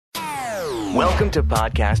Welcome to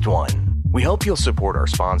Podcast One. We hope you'll support our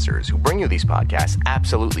sponsors who bring you these podcasts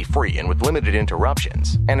absolutely free and with limited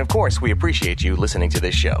interruptions. And of course, we appreciate you listening to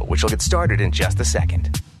this show, which will get started in just a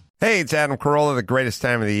second. Hey, it's Adam Carolla. The greatest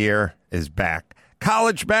time of the year is back.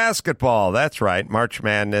 College basketball. That's right. March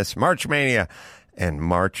Madness, March Mania, and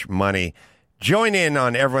March Money. Join in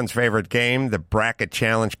on everyone's favorite game, the Bracket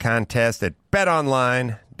Challenge contest at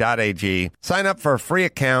betonline.ag. Sign up for a free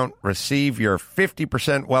account, receive your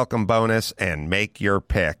 50% welcome bonus, and make your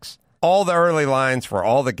picks. All the early lines for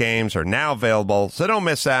all the games are now available, so don't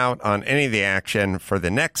miss out on any of the action for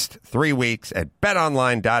the next 3 weeks at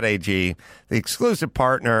betonline.ag, the exclusive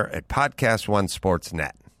partner at Podcast One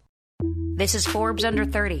Sportsnet. This is Forbes Under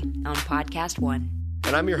 30 on Podcast One.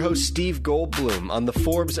 And I'm your host, Steve Goldblum. On the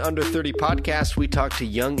Forbes Under 30 podcast, we talk to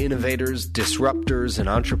young innovators, disruptors, and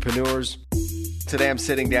entrepreneurs. Today I'm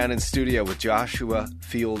sitting down in studio with Joshua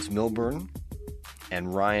Fields Millburn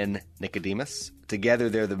and Ryan Nicodemus. Together,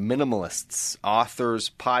 they're the Minimalists, authors,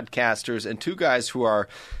 podcasters, and two guys who are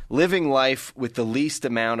living life with the least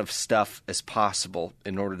amount of stuff as possible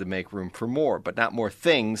in order to make room for more, but not more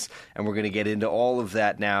things. And we're going to get into all of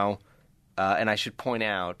that now. And I should point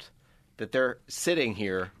out that they're sitting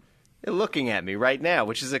here looking at me right now,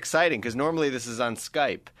 which is exciting because normally this is on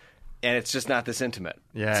Skype. And it's just not this intimate.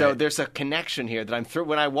 Yeah. So there's a connection here that I'm through.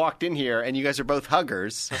 When I walked in here, and you guys are both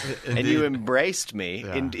huggers, and you embraced me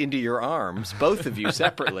into your arms, both of you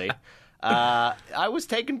separately, I was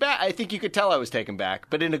taken back. I think you could tell I was taken back,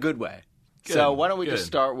 but in a good way. Good. So why don't we just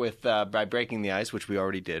start with by breaking the ice, which we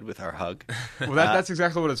already did with our hug. Well, that's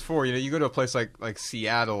exactly what it's for. You know, you go to a place like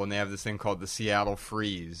Seattle, and they have this thing called the Seattle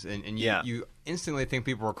Freeze, and you instantly think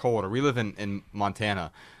people are colder. We live in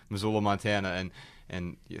Montana, Missoula, Montana, and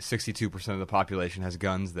 62% of the population has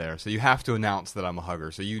guns there. So you have to announce that I'm a hugger.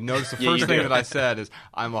 So you notice the first thing that I said is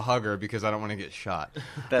I'm a hugger because I don't want to get shot.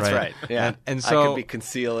 That's right. Yeah. And so I could be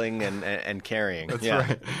concealing and carrying. That's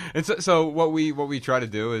right. And so what we try to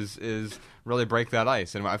do is really break that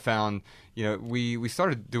ice. And I found, we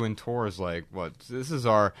started doing tours like we're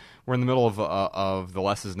in the middle of the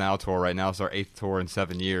Less Is Now tour right now. It's our 8th tour in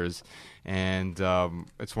 7 years. And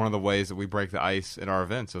it's one of the ways that we break the ice in our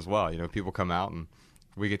events as well. People come out and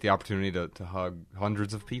we get the opportunity to hug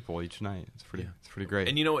hundreds of people each night. It's pretty great.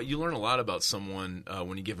 And you know what? You learn a lot about someone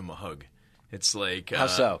when you give them a hug. It's like how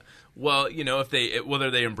so? Well,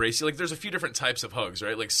 whether they embrace you. Like, there's a few different types of hugs,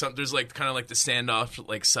 right? Like there's like kind of like the standoff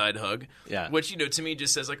like side hug, which to me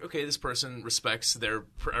just says like, okay, this person respects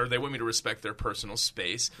or they want me to respect their personal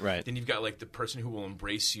space. Right. Then you've got like the person who will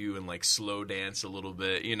embrace you and like slow dance a little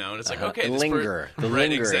bit, and it's like okay, linger, they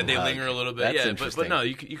linger a little bit. That's but no,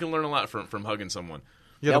 you can learn a lot from hugging someone.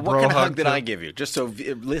 Yeah, what kind of hug did I give you? Just so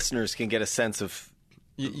listeners can get a sense of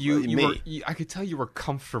I could tell you were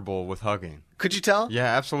comfortable with hugging. Could you tell? Yeah,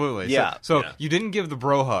 absolutely. Yeah. So you didn't give the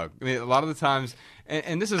bro hug. I mean, a lot of the times,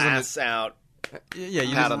 and this is ass out. Yeah,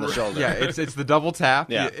 pat on the shoulder. Yeah, it's the double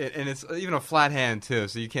tap. Yeah. And it's even a flat hand too.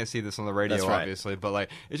 So you can't see this on the radio, That's right. obviously. But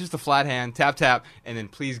like, it's just a flat hand, tap tap, and then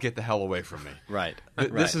please get the hell away from me. Right.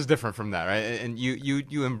 This is different from that, right? And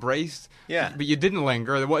you embraced. Yeah. But you didn't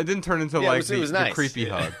linger. It didn't turn into like it was nice. the creepy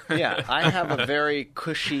hug. Yeah, I have a very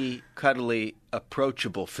cushy, cuddly,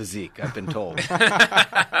 approachable physique, I've been told.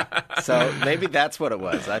 So maybe that's what it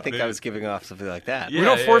was. I think I was giving off something like that. We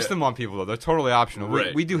don't force them on people, though. They're totally optional.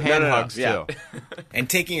 Right. We do hand hugs, too. And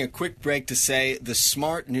taking a quick break to say the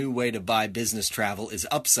smart new way to buy business travel is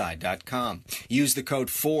Upside.com. Use the code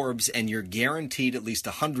Forbes and you're guaranteed at least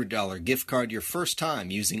a $100 gift card your first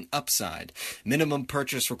time using Upside. Minimum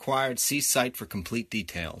purchase required. See site for complete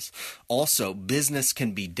details. Also, business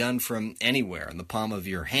can be done from anywhere, in the palm of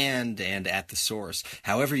your hand and at the source.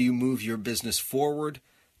 However you move your business forward,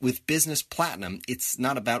 with Business Platinum, it's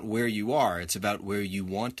not about where you are, it's about where you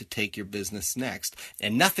want to take your business next.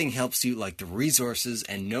 And nothing helps you like the resources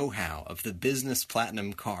and know-how of the Business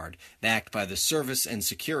Platinum card, backed by the service and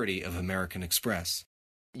security of American Express.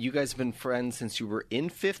 You guys have been friends since you were in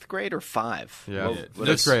 5th grade or 5? Yeah,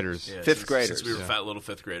 fifth graders. Yeah, 5th graders. Since we were fat little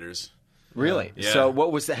 5th graders. Really? Yeah. So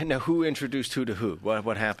what was that? Now, who introduced who to who?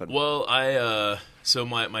 What happened? Well, so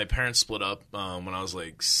my parents split up when I was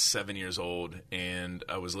like 7 years old, and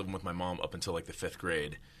I was living with my mom up until like the 5th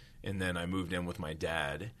grade, and then I moved in with my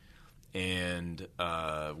dad, and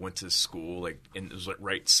went to school and it was like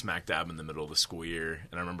right smack dab in the middle of the school year,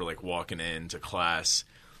 and I remember like walking into class,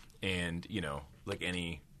 and like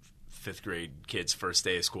any 5th grade kid's first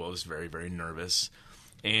day of school, I was very, very nervous,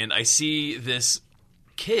 and I see this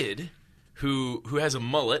kid who has a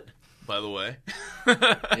mullet, by the way.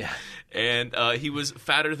 Yeah. And he was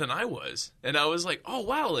fatter than I was. And I was like, oh,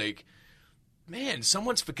 wow, like, man,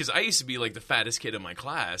 because I used to be like the fattest kid in my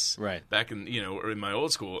class, Right. back in or in my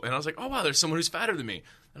old school, and I was like, oh wow, there's someone who's fatter than me,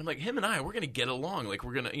 and I'm like, him and we're gonna get along, like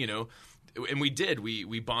we're gonna and we did.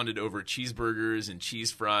 We bonded over cheeseburgers and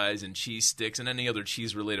cheese fries and cheese sticks and any other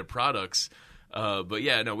cheese related products. But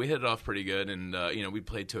yeah, no, we hit it off pretty good, and we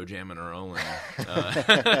played toe jam in our own.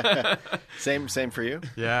 Same for you.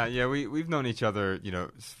 Yeah. We've known each other,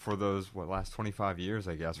 for those last 25 years,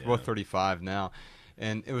 I guess. We're both 35 now,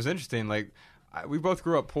 and it was interesting. Like, we both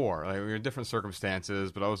grew up poor. Like, we were in different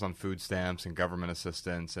circumstances, but I was on food stamps and government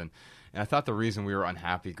assistance, and I thought the reason we were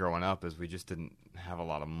unhappy growing up is we just didn't have a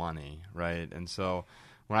lot of money, right? And so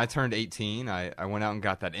when I turned 18, I went out and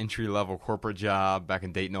got that entry-level corporate job back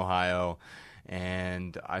in Dayton, Ohio.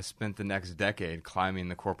 And I spent the next decade climbing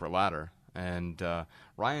the corporate ladder. And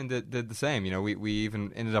Ryan did the same. We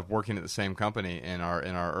even ended up working at the same company in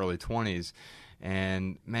our early 20s.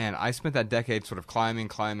 And, man, I spent that decade sort of climbing.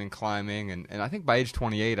 And I think by age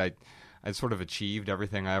 28, I sort of achieved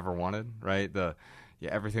everything I ever wanted, right?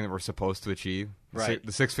 Everything that we're supposed to achieve. Right.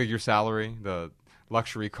 The six-figure salary, the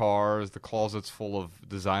luxury cars, the closets full of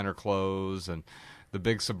designer clothes, and the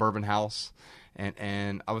big suburban house.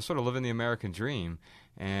 And I was sort of living the American dream,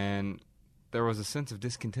 and there was a sense of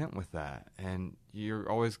discontent with that. And you're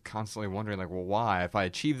always constantly wondering, like, well, why? If I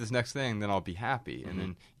achieve this next thing, then I'll be happy. And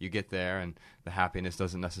then you get there, and the happiness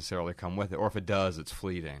doesn't necessarily come with it. Or if it does, it's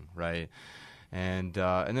fleeting, right? And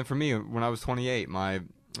then for me, when I was 28, my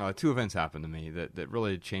two events happened to me that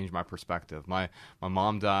really changed my perspective. My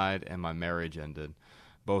mom died, and my marriage ended,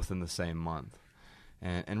 both in the same month.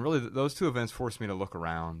 And really, those two events forced me to look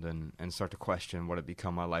around and start to question what had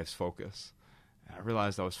become my life's focus. And I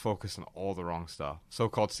realized I was focused on all the wrong stuff,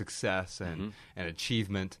 so-called success and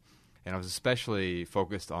achievement, and I was especially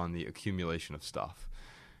focused on the accumulation of stuff.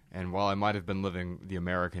 And while I might have been living the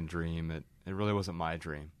American dream, it really wasn't my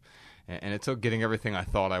dream. And it took getting everything I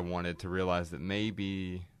thought I wanted to realize that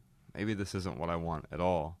maybe this isn't what I want at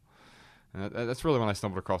all. And that's really when I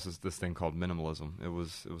stumbled across this thing called minimalism. It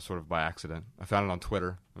was sort of by accident. I found it on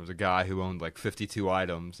Twitter. There was a guy who owned like 52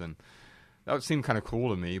 items, and that seemed kind of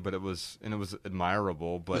cool to me. But it was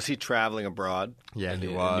admirable. But was he traveling abroad? Yeah, he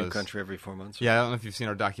in was. A new country every 4 months. Yeah, I don't know if you've seen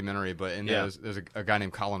our documentary, but there's a guy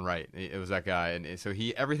named Colin Wright. It was that guy, and so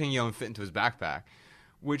everything he owned fit into his backpack,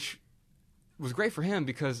 which was great for him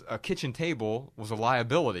because a kitchen table was a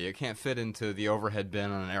liability. It can't fit into the overhead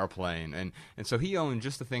bin on an airplane. And so he owned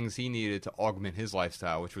just the things he needed to augment his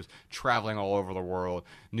lifestyle, which was traveling all over the world,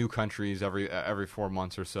 new countries every 4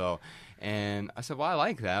 months or so. And I said, well, I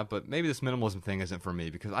like that, but maybe this minimalism thing isn't for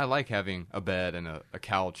me because I like having a bed and a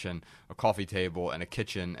couch and a coffee table and a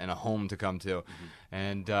kitchen and a home to come to.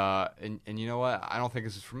 And you know what? I don't think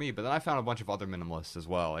this is for me. But then I found a bunch of other minimalists as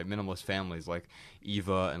well, like minimalist families like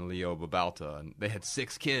Eva and Leo Babalta. And they had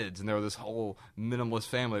 6 kids, and there was this whole minimalist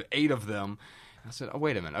family, 8 of them. I said, oh,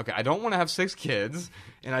 wait a minute. Okay, I don't want to have 6 kids,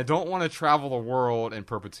 and I don't want to travel the world in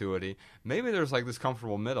perpetuity. Maybe there's like this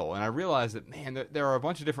comfortable middle. And I realized that, man, there are a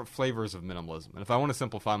bunch of different flavors of minimalism. And if I want to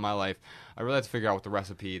simplify my life, I really have to figure out what the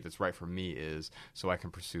recipe that's right for me is so I can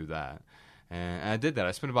pursue that. And I did that.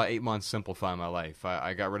 I spent about 8 months simplifying my life.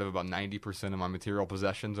 I got rid of about 90% of my material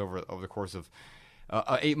possessions over the course of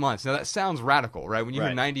 8 months. Now, that sounds radical, right? When you hear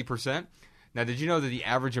 90%. Now, did you know that the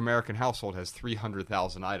average American household has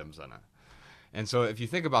 300,000 items in it? And so if you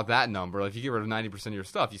think about that number, if you get rid of 90% of your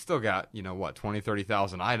stuff, you still got, 20,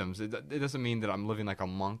 30,000 items. It doesn't mean that I'm living like a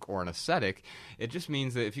monk or an ascetic. It just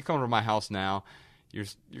means that if you come over my house now, you're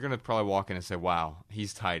going to probably walk in and say, wow,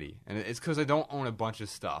 he's tidy. And it's because I don't own a bunch of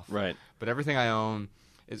stuff. Right. But everything I own,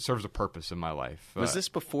 it serves a purpose in my life. Was this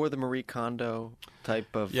before the Marie Kondo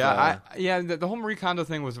type of... The whole Marie Kondo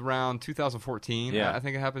thing was around 2014. Yeah. I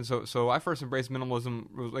think it happened. So I first embraced minimalism.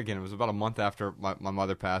 It was about a month after my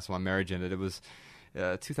mother passed, my marriage ended. It was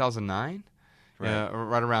 2009.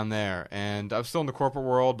 Right around there. And I was still in the corporate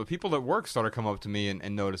world, but people at work started coming up to me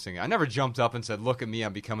and noticing. I never jumped up and said, look at me,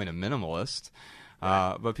 I'm becoming a minimalist.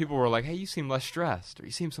 But people were like, hey, you seem less stressed, or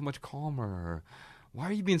you seem so much calmer, or why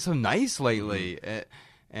are you being so nice lately?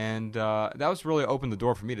 And that was really opened the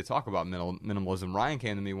door for me to talk about minimalism. Ryan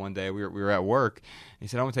came to me one day. We were at work. And he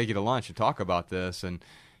said, I want to take you to lunch and talk about this. And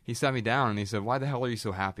he sat me down and he said, why the hell are you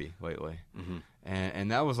so happy lately?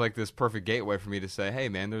 And that was like this perfect gateway for me to say, hey,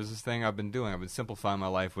 man, there's this thing I've been doing. I've been simplifying my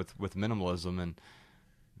life with minimalism. And,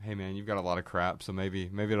 hey, man, you've got a lot of crap, so maybe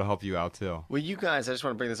it'll help you out too. Well, you guys, I just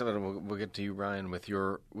want to bring this up, and we'll get to you, Ryan, with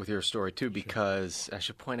your story too, because I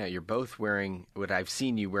should point out you're both wearing what I've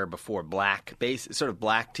seen you wear before: black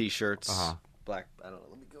T-shirts. Black. I don't know.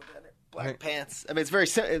 Let me go get it. black pants. I mean, it's very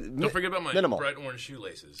Don't forget about my minimal. bright orange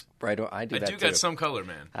shoelaces. I do that too. Got some color,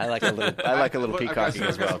 man. I like a little peacocking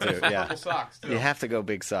as well too. Yeah, Purple socks, too. you have to go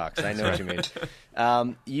big socks. I know what you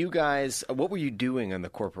mean. You guys, what were you doing in the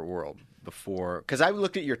corporate world before? Because I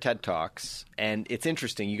looked at your TED Talks, and it's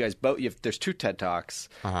interesting. You guys both. There's 2 TED Talks,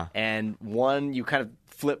 and one you kind of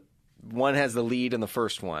flip. One has the lead in the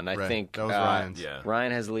first one. I think that was Ryan's. Yeah.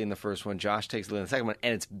 Ryan has the lead in the first one. Josh takes the lead in the second one,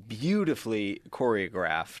 and it's beautifully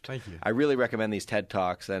choreographed. Thank you. I really recommend these TED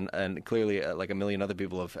Talks, and clearly, like a million other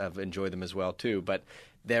people have enjoyed them as well too. But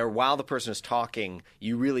while the person is talking,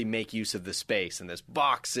 you really make use of the space, and there's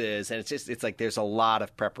boxes, and it's like there's a lot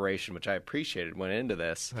of preparation, which I appreciated went into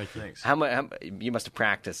this. Thanks. How you must have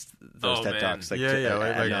practiced those TED Talks? Like,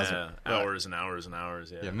 hours and hours and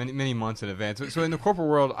hours. Yeah, many months in advance. So in the corporate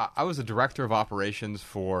world, I was a director of operations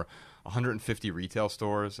for 150 retail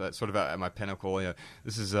stores, sort of at my pinnacle.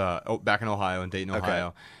 This is back in Ohio, in Dayton,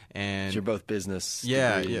 Ohio. And so you're both business.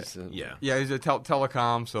 Degrees. Yeah. He's a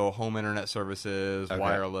telecom, so home internet services,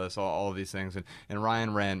 wireless, all of these things. And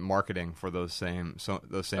Ryan ran marketing for those same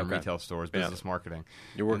retail stores, business marketing.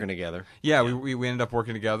 You're working together. Yeah, we ended up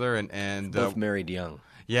working together, and both married young.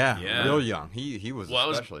 Yeah, real young. He was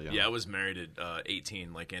especially young. Yeah, I was married at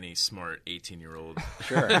 18, like any smart 18-year-old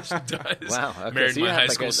sure does. Wow. Okay. Married so you my had high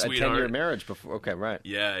like school a sweetheart. 10-year marriage before. Okay, right.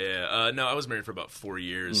 Yeah. No, I was married for about 4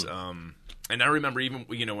 years. And I remember even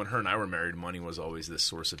when her and I were married, money was always this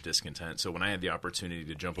source of discontent. So when I had the opportunity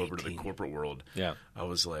to jump over to the corporate world, I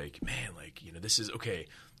was like, man, this is okay.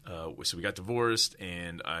 So we got divorced,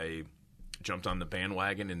 and I jumped on the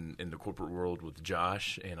bandwagon in the corporate world with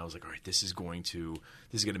Josh, and I was like, all right, this is going to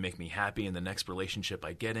make me happy. In the next relationship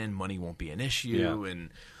I get in, money won't be an issue.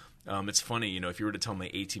 And it's funny, if you were to tell my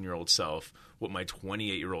 18-year-old self what my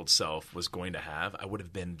 28-year-old self was going to have, I would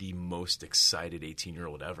have been the most excited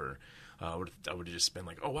 18-year-old ever. I would have just been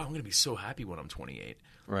like, oh wow, I'm going to be so happy when I'm 28.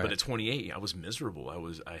 Right. But at 28, I was miserable.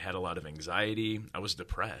 I had a lot of anxiety. I was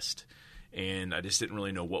depressed, and I just didn't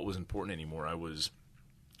really know what was important anymore. I was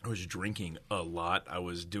drinking a lot. I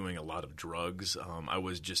was doing a lot of drugs. I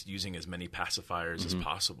was just using as many pacifiers as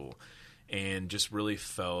possible, and just really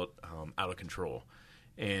felt out of control.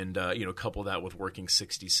 And couple that with working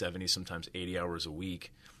 60, 70, sometimes 80 hours a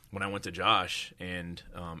week. When I went to Josh and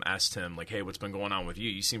asked him, like, hey, what's been going on with you?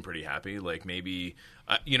 You seem pretty happy. Like, maybe,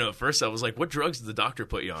 at first I was like, what drugs did the doctor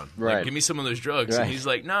put you on? Right. Like, give me some of those drugs. Right. And he's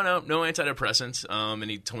like, no antidepressants.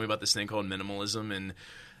 And he told me about this thing called minimalism. And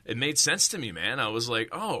it made sense to me, man. I was like,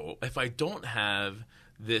 oh, if I don't have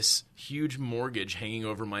this huge mortgage hanging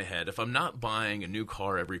over my head, if I'm not buying a new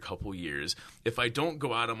car every couple years, if I don't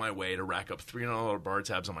go out of my way to rack up $300 bar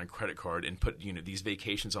tabs on my credit card and put these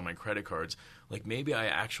vacations on my credit cards, like maybe I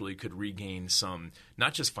actually could regain some,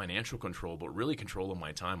 not just financial control, but really control of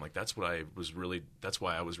my time. Like that's why I was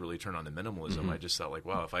really turned on to minimalism. I just thought like,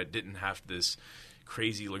 wow, if I didn't have this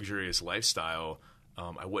crazy luxurious lifestyle,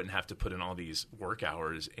 I wouldn't have to put in all these work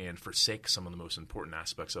hours and forsake some of the most important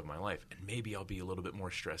aspects of my life. And maybe I'll be a little bit more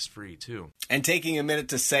stress-free, too. And taking a minute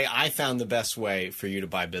to say, I found the best way for you to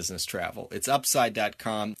buy business travel. It's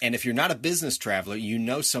Upside.com. And if you're not a business traveler, you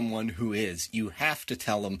know someone who is. You have to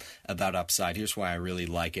tell them about Upside. Here's why I really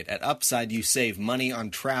like it. At Upside, you save money on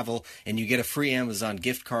travel, and you get a free Amazon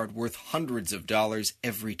gift card worth hundreds of dollars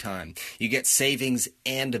every time. You get savings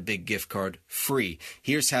and a big gift card free.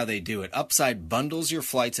 Here's how they do it. Upside bundles your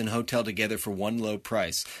flights and hotel together for one low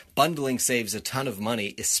price. Bundling saves a ton of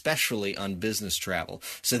money, especially on business travel.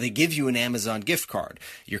 So they give you an Amazon gift card.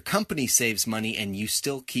 Your company saves money and you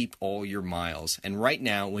still keep all your miles. And right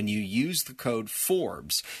now, when you use the code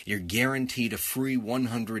Forbes, you're guaranteed a free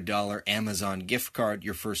 $100 Amazon gift card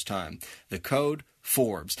your first time. The code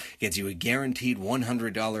Forbes gets you a guaranteed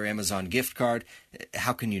 $100 Amazon gift card.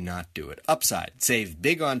 How can you not do it? Upside. Save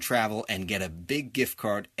big on travel and get a big gift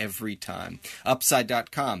card every time.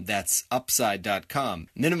 Upside.com. That's Upside.com.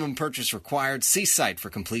 Minimum purchase required. See site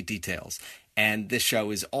for complete details. And this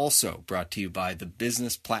show is also brought to you by the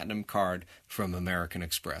Business Platinum Card from American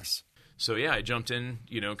Express. So yeah, I jumped in,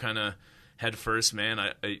 kind of head first, man.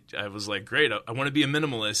 I was like, great, I want to be a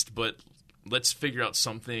minimalist, but let's figure out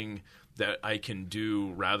something that I can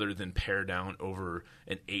do rather than pare down over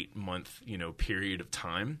an 8-month, period of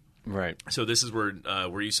time. Right. So this is where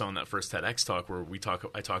you saw in that first TEDx talk where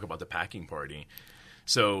I talk about the packing party.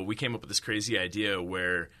 So we came up with this crazy idea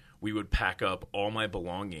where we would pack up all my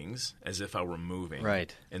belongings as if I were moving.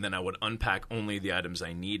 Right. And then I would unpack only the items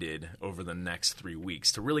I needed over the next 3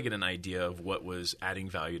 weeks to really get an idea of what was adding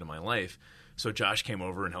value to my life. So Josh came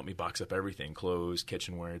over and helped me box up everything, clothes,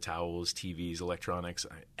 kitchenware, towels, TVs, electronics,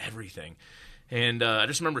 everything. And I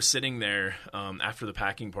just remember sitting there after the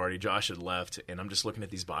packing party. Josh had left, and I'm just looking at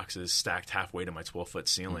these boxes stacked halfway to my 12-foot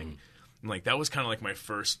ceiling. And, like, that was kind of like my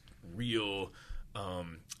first real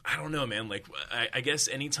I don't know, man. Like, I guess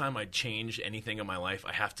anytime I change anything in my life,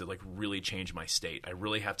 I have to, like, really change my state. I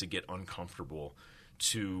really have to get uncomfortable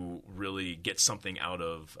to really get something out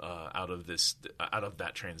of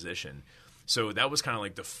that transition. So that was kind of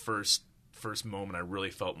like the first moment I really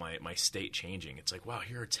felt my state changing. It's like, wow,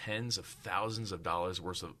 here are tens of thousands of dollars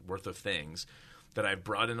worth of things that I've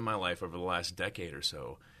brought into my life over the last decade or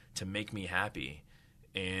so to make me happy.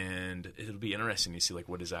 And it'll be interesting to see, like,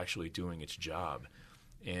 what is actually doing its job.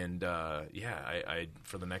 And I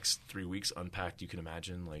for the next 3 weeks unpacked, you can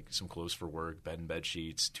imagine, like, some clothes for work, bed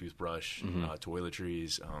sheets, toothbrush,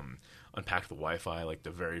 toiletries, unpacked the Wi-Fi, like,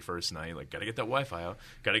 the very first night. Like, got to get that Wi-Fi out,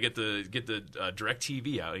 got to get the direct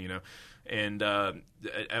TV out, you know. And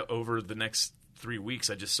over the next 3 weeks,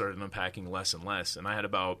 I just started unpacking less and less. And I had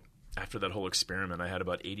after that whole experiment, I had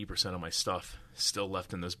about 80% of my stuff still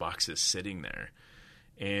left in those boxes sitting there.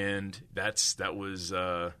 And that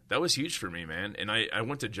was huge for me, man. And I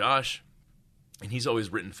went to Josh, and he's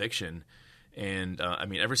always written fiction. And I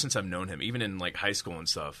mean, ever since I've known him, even in, like, high school and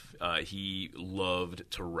stuff, he loved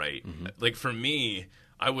to write. Like, for me,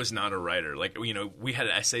 I was not a writer. Like, you know, we had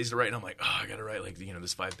essays to write, and I'm like, oh, I got to write, like, you know,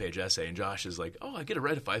 this 5-page essay. And Josh is like, oh, I get to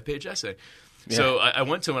write a 5-page essay. Yeah. So I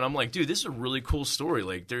went to him, and I'm like, dude, this is a really cool story.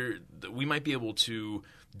 Like, we might be able to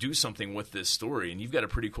do something with this story, and you've got a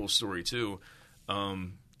pretty cool story too.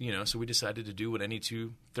 You know, so we decided to do what any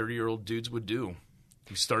two 30-year-old dudes would do.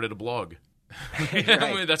 We started a blog.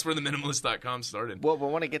 Right. That's where the Minimalist.com started. Well, I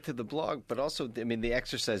want to get to the blog, but also, I mean, the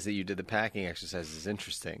exercise that you did, the packing exercise, is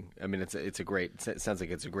interesting. I mean, it sounds like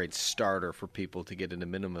it's a great starter for people to get into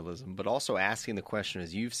minimalism, but also asking the question,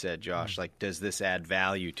 as you've said, Josh, like, does this add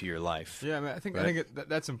value to your life? Yeah, I mean, I think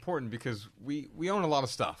that's important because we own a lot of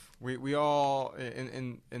stuff. We all,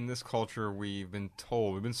 in this culture, we've been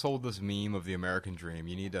sold this meme of the American dream.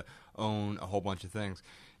 You need to own a whole bunch of things.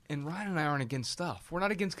 And Ryan and I aren't against stuff. We're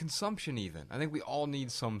not against consumption even. I think we all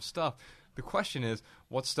need some stuff. The question is,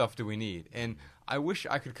 what stuff do we need? And I wish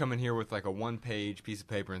I could come in here with, like, a one-page piece of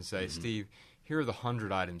paper and say, Steve, here are the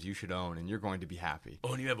 100 items you should own, and you're going to be happy.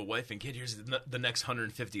 Oh, and you have a wife and kid. Here's the next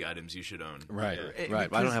 150 items you should own. Right, right.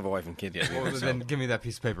 I don't have a wife and kid yet. Well, then give me that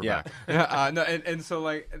piece of paper back. No, and so,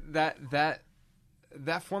 like,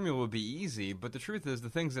 that formula would be easy, but the truth is the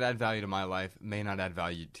things that add value to my life may not add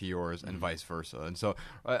value to yours, and vice versa. And so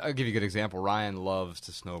I'll give you a good example. Ryan loves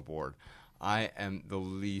to snowboard. I am the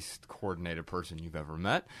least coordinated person you've ever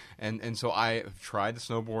met, and so I have tried to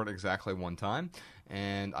snowboard exactly one time,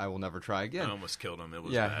 and I will never try again. I almost killed him. It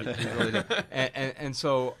was bad. He really did. And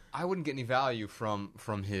so I wouldn't get any value from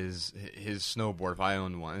his snowboard if I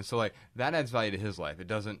owned one. And so, like, that adds value to his life. It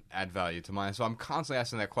doesn't add value to mine. So I'm constantly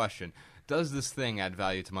asking that question. Does this thing add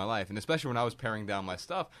value to my life? And especially when I was paring down my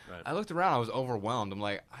stuff, I looked around, I was overwhelmed. I'm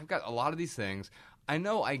like, I've got a lot of these things. I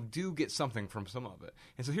know I do get something from some of it.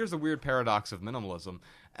 And so here's the weird paradox of minimalism.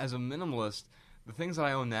 As a minimalist, the things that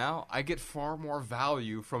I own now, I get far more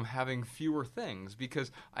value from having fewer things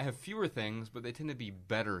because I have fewer things, but they tend to be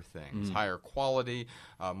better things, higher quality,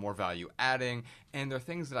 more value adding, and they're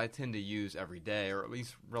things that I tend to use every day or at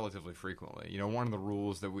least relatively frequently. You know, one of the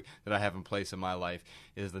rules that I have in place in my life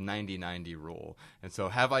is the 90-90 rule. And so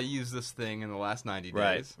have I used this thing in the last 90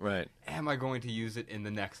 days? Right. Am I going to use it in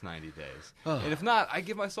the next 90 days? And if not, I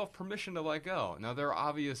give myself permission to let go. Now, there are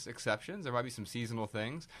obvious exceptions. There might be some seasonal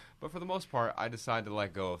things, but for the most part, I decide to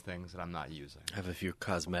let go of things that I'm not using. I have a few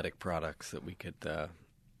cosmetic products that we could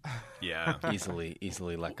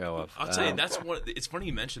easily let go of. I'll tell you, it's funny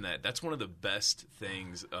you mention that. That's one of the best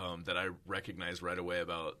things that I recognize right away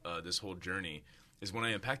about this whole journey is when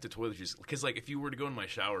I unpack the toiletries. Because, like, if you were to go in my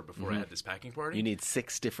shower before I had this packing party, you need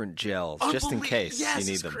 6 different gels just in case. Yes,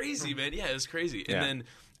 you need them. It's crazy, man. Yeah, it's crazy. Yeah. And then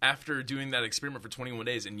after doing that experiment for 21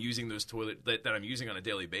 days and using those toilet that I'm using on a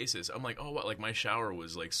daily basis, I'm like, oh, wow, like my shower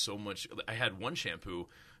was like so much. I had one shampoo,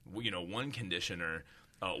 you know, one conditioner,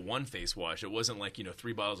 one face wash. It wasn't like, you know,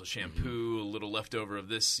 3 bottles of shampoo, a little leftover of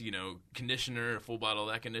this, you know, conditioner, a full bottle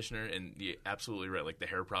of that conditioner. And you're absolutely right. Like the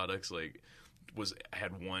hair products, like I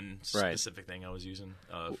had one specific thing I was using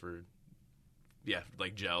for,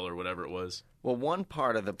 like gel or whatever it was. Well, one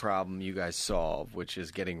part of the problem you guys solve, which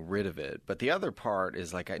is getting rid of it, but the other part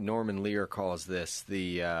is, like Norman Lear calls this,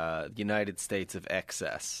 the United States of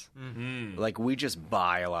excess. Like, we just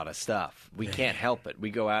buy a lot of stuff. We can't help it. We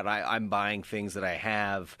go out, I'm buying things that I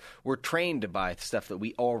have. We're trained to buy stuff that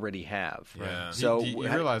we already have. Yeah. So you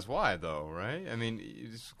realize why, though, right? I mean,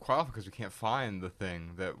 it's quite often because we can't find the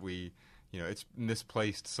thing that we it's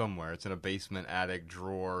misplaced somewhere. It's in a basement, attic,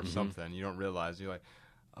 drawer, or something. You don't realize. You're like,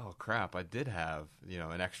 oh crap, I did have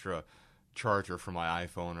an extra charger for my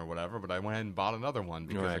iPhone or whatever, but I went ahead and bought another one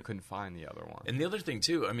because I couldn't find the other one. And the other thing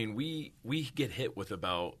too, I mean, we get hit with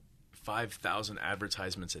about 5,000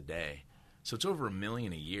 advertisements a day, so it's over 1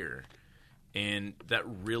 million a year, and that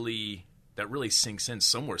really sinks in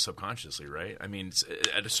somewhere subconsciously, right? I mean,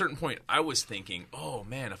 at a certain point, I was thinking, oh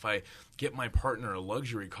man, if I get my partner a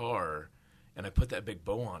luxury car and I put that big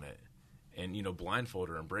bow on it, and blindfold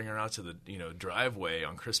her and bring her out to the driveway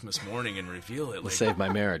on Christmas morning and reveal it, Like, save my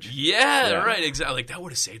marriage. Yeah, right, exactly. Like that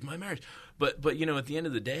would have saved my marriage. But at the end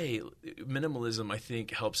of the day, minimalism, I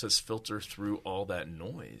think, helps us filter through all that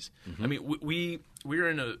noise. I mean, we're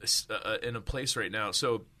in a place right now.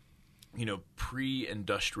 So,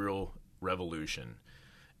 pre-industrial revolution,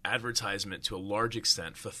 advertisement to a large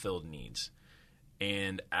extent fulfilled needs.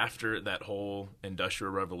 And after that whole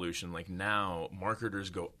industrial revolution, like now,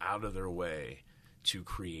 marketers go out of their way to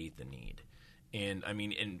create the need. And I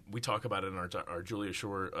mean, and we talk about it in our Julia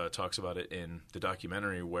Shore talks about it in the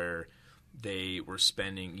documentary, where they were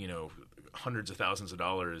spending, hundreds of thousands of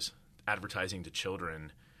dollars advertising to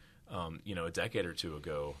children, a decade or two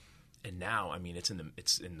ago. And now, I mean, it's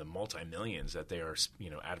in the multi-millions that they are,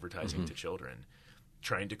 advertising to children,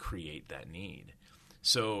 trying to create that need.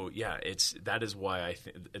 So yeah, that is why I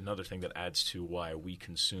think another thing that adds to why we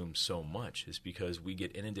consume so much is because we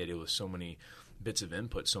get inundated with so many bits of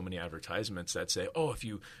input, so many advertisements that say, "Oh, if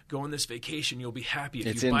you go on this vacation, you'll be happy.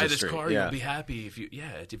 If you buy this car, you'll be happy. If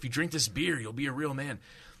you drink this beer, you'll be a real man."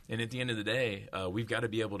 And at the end of the day, we've got to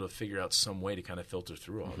be able to figure out some way to kind of filter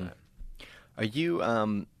through all that. Are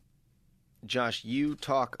you, Josh? You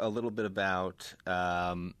talk a little bit about.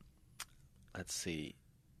 Let's see.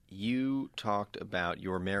 You talked about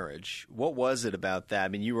your marriage. What was it about that? I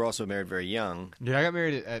mean, you were also married very young. Yeah, I got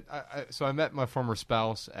married so I met my former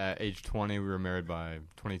spouse at age 20. We were married by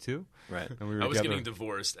 22. Right. And we were I was together. getting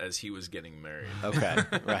divorced as he was getting married. Okay,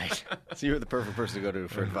 right. So you were the perfect person to go to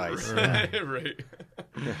for advice. Right.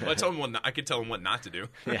 Well, I could tell him what not to do.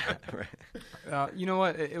 Yeah, right. You know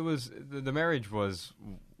what? It was the marriage was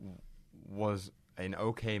an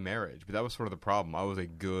okay marriage, but that was sort of the problem. I was a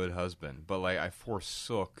good husband, but I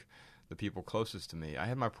forsook the people closest to me. I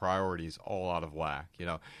had my priorities all out of whack.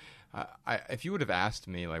 If you would have asked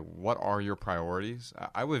me what are your priorities,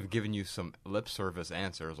 I would have given you some lip service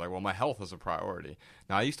answers well, my health is a priority.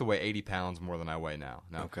 Now I used to weigh 80 pounds more than I weigh now.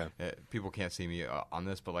 Okay. People can't see me on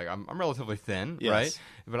this, but I'm relatively thin, yes. right?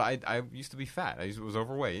 But I used to be fat. I was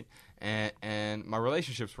overweight, and my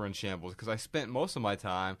relationships were in shambles because I spent most of my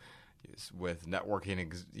time with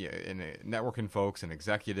networking folks and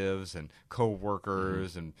executives and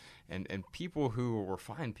co-workers and people who were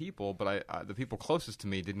fine people, but the people closest to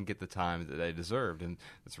me didn't get the time that they deserved, and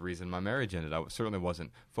that's the reason my marriage ended. I certainly wasn't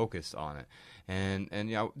focused on it, and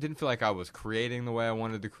I didn't feel like I was creating the way I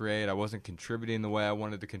wanted to create. I wasn't contributing the way I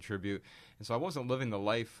wanted to contribute, and so I wasn't living the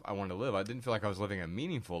life I wanted to live. I didn't feel like I was living a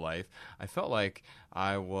meaningful life. I felt like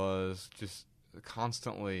I was just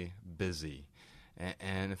constantly busy.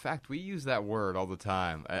 And in fact, we use that word all the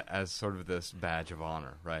time as sort of this badge of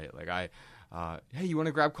honor, right? Hey, you want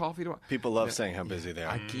to grab coffee? People love saying how busy they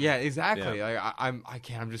are. Yeah, exactly. Yeah. I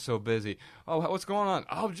can't. I'm just so busy. Oh, what's going on?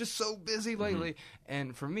 Oh, I'm just so busy lately.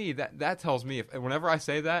 And for me, that tells me whenever I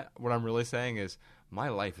say that, what I'm really saying is my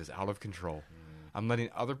life is out of control. I'm letting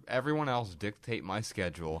everyone else dictate my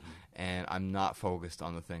schedule, and I'm not focused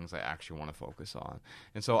on the things I actually want to focus on.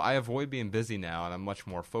 And so I avoid being busy now, and I'm much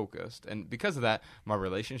more focused. And because of that, my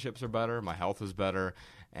relationships are better, my health is better,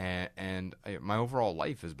 and my overall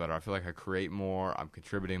life is better. I feel like I create more, I'm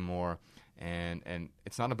contributing more, and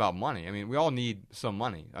it's not about money. I mean, we all need some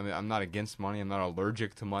money. I mean, I'm not against money. I'm not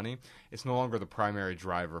allergic to money. It's no longer the primary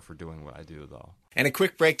driver for doing what I do, though. And a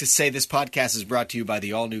quick break to say this podcast is brought to you by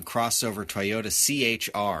the all-new crossover Toyota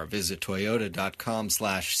CHR. Visit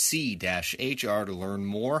toyota.com/C-HR to learn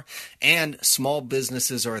more. And small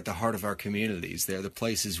businesses are at the heart of our communities. They're the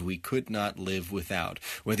places we could not live without.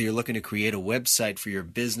 Whether you're looking to create a website for your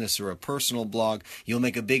business or a personal blog, you'll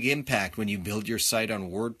make a big impact when you build your site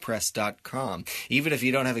on WordPress.com. Even if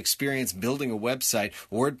you don't have experience building a website,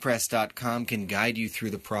 WordPress.com can guide you through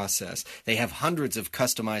the process. They have hundreds of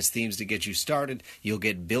customized themes to get you started. You'll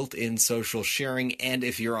get built-in social sharing, and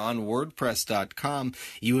if you're on WordPress.com,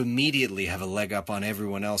 you immediately have a leg up on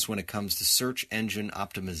everyone else when it comes to search engine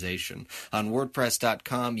optimization. On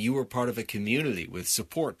WordPress.com, you are part of a community with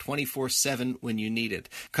support 24/7 when you need it.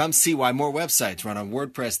 Come see why more websites run on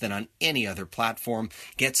WordPress than on any other platform.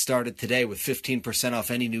 Get started today with 15% off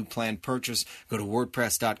any new plan purchase purchase, go to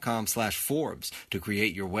wordpress.com/Forbes to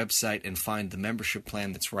create your website and find the membership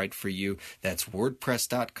plan that's right for you. That's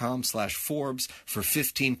wordpress.com/Forbes for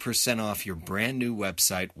 15% off your brand new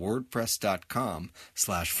website,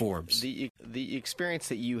 wordpress.com/Forbes. The experience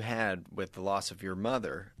that you had with the loss of your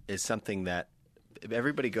mother is something that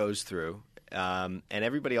everybody goes through, and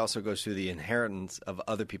everybody also goes through the inheritance of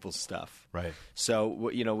other people's stuff. Right.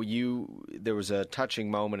 So, there was a touching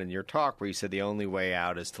moment in your talk where you said the only way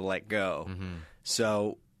out is to let go. Mm-hmm.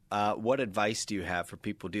 So, what advice do you have for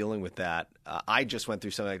people dealing with that? I just went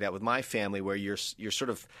through something like that with my family, where you're sort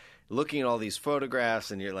of looking at all these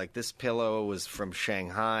photographs, and you're like, this pillow was from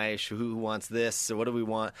Shanghai. Who wants this? So what do we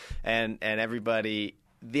want? And everybody,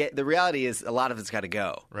 the reality is a lot of it's got to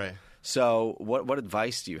go. Right. So what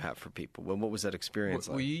advice do you have for people? What was that experience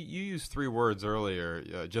like? Well, you used 3 words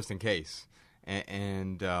earlier, just in case.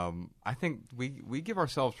 And I think we give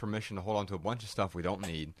ourselves permission to hold on to a bunch of stuff we don't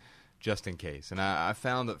need just in case. And I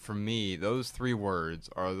found that for me, those 3 words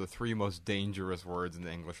are the 3 most dangerous words in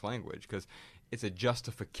the English language, because it's a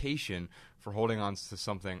justification for holding on to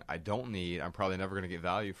something I don't need, I'm probably never going to get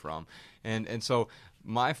value from. And so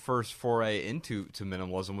my first foray into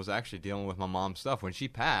minimalism was actually dealing with my mom's stuff. When she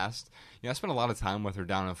passed, I spent a lot of time with her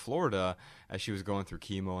down in Florida as she was going through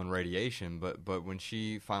chemo and radiation. But when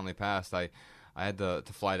she finally passed, I had to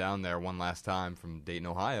fly down there one last time from Dayton,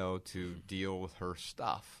 Ohio, to deal with her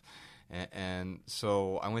stuff. And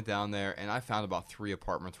so I went down there, and I found about 3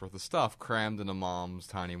 apartments worth of stuff crammed into Mom's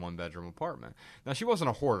tiny 1-bedroom apartment. Now, she wasn't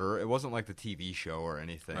a hoarder. It wasn't like the TV show or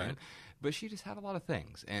anything. Right. But she just had a lot of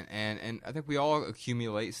things. And I think we all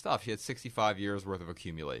accumulate stuff. She had 65 years worth of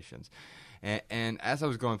accumulations. And as I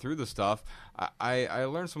was going through the stuff, I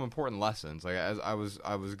learned some important lessons. Like, as I was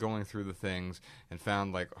going through the things and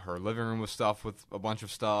found, like, her living room was stuffed with a bunch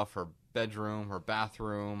of stuff, her bedroom, her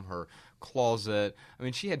bathroom, her closet. I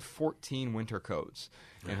mean, she had 14 winter coats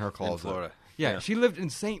in her closet. In Florida. Yeah, she lived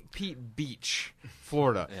in St. Pete Beach,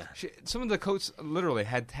 Florida. Some of the coats literally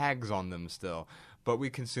had tags on them still. But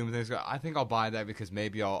we consume things. I think I'll buy that because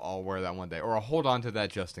maybe I'll wear that one day, or I'll hold on to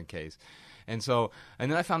that just in case. And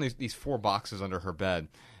then I found these 4 boxes under her bed,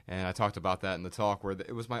 and I talked about that in the talk, where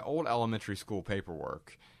it was my old elementary school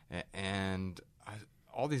paperwork, and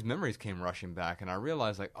all these memories came rushing back, and I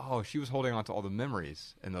realized, like, oh, she was holding on to all the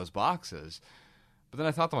memories in those boxes. But then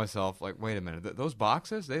I thought to myself, like, wait a minute, those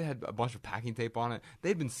boxes, they had a bunch of packing tape on it.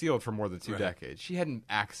 They'd been sealed for more than 2 decades. She hadn't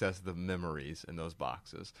accessed the memories in those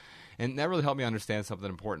boxes. And that really helped me understand something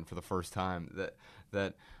important for the first time,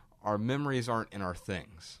 that our memories aren't in our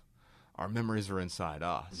things. Our memories are inside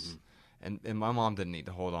us. Mm-hmm. And my mom didn't need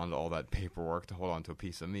to hold on to all that paperwork to hold on to a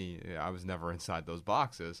piece of me. I was never inside those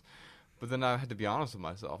boxes. But then I had to be honest with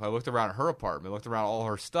myself. I looked around her apartment, looked around all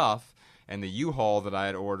her stuff, and the U-Haul that I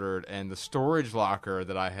had ordered, and the storage locker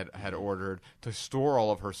that I had ordered to store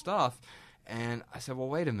all of her stuff. And I said, well,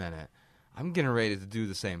 wait a minute. I'm getting ready to do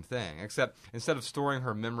the same thing, except instead of storing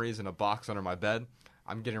her memories in a box under my bed,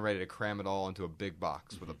 I'm getting ready to cram it all into a big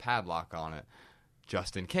box with a padlock on it,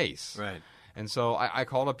 just in case. Right. And so I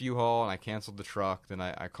called up U-Haul, and I canceled the truck. Then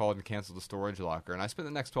I called and canceled the storage locker. And I spent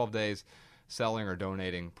the next 12 days selling or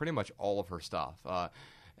donating pretty much all of her stuff.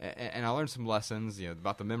 And I learned some lessons,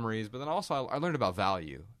 about the memories, but then also I learned about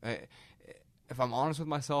value. If I'm honest with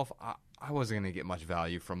myself, I wasn't going to get much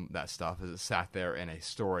value from that stuff as it sat there in a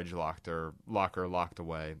storage locker locked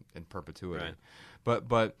away in perpetuity. Right.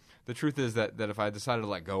 But the truth is that if I decided to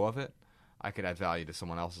let go of it, I could add value to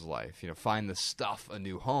someone else's life. Find the stuff a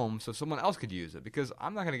new home so someone else could use it, because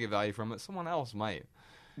I'm not going to get value from it. Someone else might.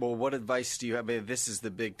 Well, what advice do you have? I mean, this is the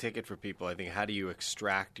big ticket for people, I think. How do you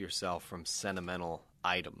extract yourself from sentimental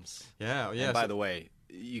items? Yeah. And by the way,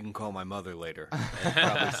 you can call my mother later and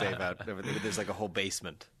probably save out everything. There's like a whole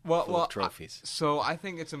basement full of trophies. So I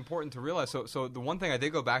think it's important to realize. So the one thing I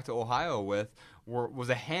did go back to Ohio with was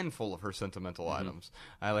a handful of her sentimental items.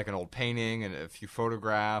 I had like an old painting and a few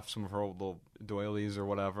photographs, some of her old little doilies or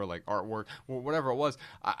whatever, like artwork, whatever it was.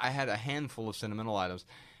 I had a handful of sentimental items.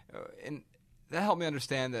 And that helped me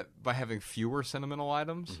understand that by having fewer sentimental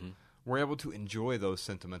items, we're able to enjoy those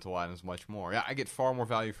sentimental items much more. Yeah, I get far more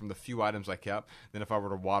value from the few items I kept than if I were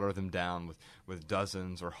to water them down with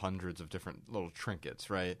dozens or hundreds of different little trinkets,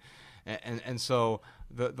 right? And so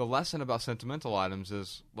the lesson about sentimental items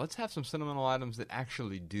is, let's have some sentimental items that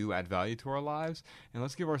actually do add value to our lives, and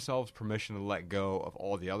let's give ourselves permission to let go of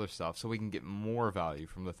all the other stuff so we can get more value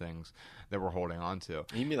from the things that we're holding on to.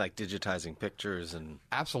 You mean like digitizing pictures and...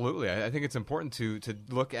 Absolutely. I think it's important to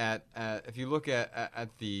look at if you look at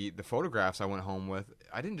the photographs I went home with,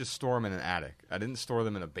 I didn't just store them in an attic. I didn't store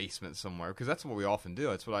them in a basement somewhere, because that's what we often do.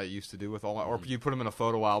 That's what I used to do with all my... Or you put them in a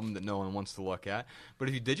photo album that no one wants to look at. But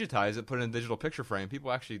if you digitize digitize it, put it in a digital picture frame,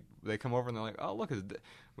 people actually, they come over and they're like, oh, look,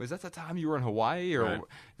 was that the time you were in Hawaii? Or Right.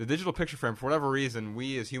 The digital picture frame, for whatever reason,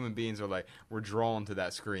 we as human beings are like, we're drawn to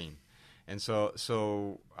that screen. And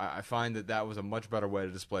so I find that was a much better way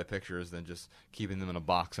to display pictures than just keeping them in a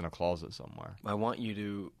box in a closet somewhere. I want you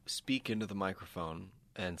to speak into the microphone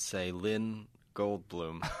and say, Lynn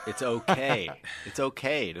Goldblum, it's okay. It's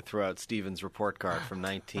okay to throw out Steven's report card from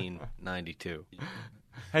 1992.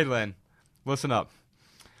 Hey, Lynn, listen up.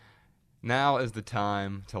 Now is the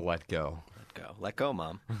time to let go. Let go,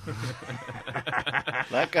 Mom.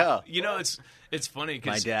 Let go. You know, it's funny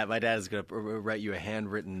because My dad is going to write you a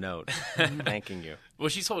handwritten note thanking you. well,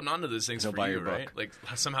 she's holding on to those things He'll for buy you, your book. right? Like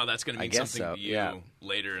somehow that's going to I mean guess something so, to you yeah.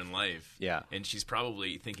 later in life. Yeah. And she's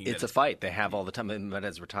probably thinking It's that a fight they have all the time. And my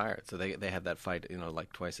dad's retired, so they have that fight,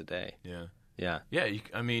 like twice a day. Yeah. Yeah. Yeah,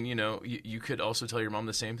 you could also tell your mom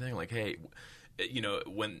the same thing. Like, hey,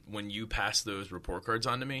 when you pass those report cards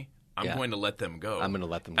on to me, I'm going to let them go. I'm going to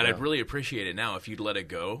let them and go. I'd really appreciate it now if you'd let it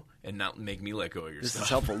go and not make me let go of your This stuff. is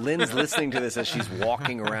helpful. Lynn's listening to this as she's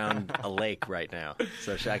walking around a lake right now,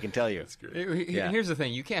 so I can tell you. Here's the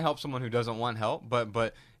thing. You can't help someone who doesn't want help,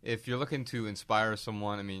 but if you're looking to inspire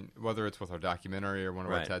someone, I mean, whether it's with our documentary or one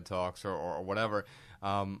of our Right. TED Talks or whatever,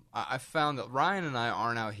 I found that Ryan and I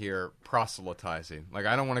aren't out here proselytizing. Like,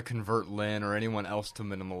 I don't want to convert Lynn or anyone else to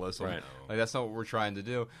minimalism. Right. Like, that's not what we're trying to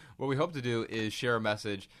do. What we hope to do is share a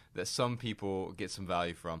message that some people get some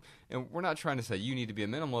value from. And we're not trying to say you need to be a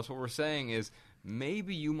minimalist. What we're saying is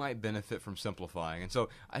maybe you might benefit from simplifying. And so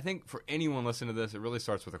I think for anyone listening to this, it really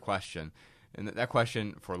starts with a question. And that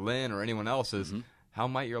question for Lynn or anyone else is, how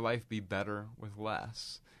might your life be better with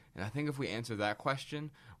less? And I think if we answer that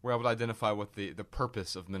question, we're able to identify what the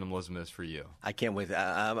purpose of minimalism is for you. I can't wait.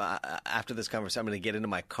 After this conversation, I'm going to get into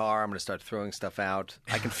my car. I'm going to start throwing stuff out.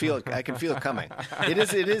 I can feel it. I can feel it coming.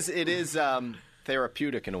 It is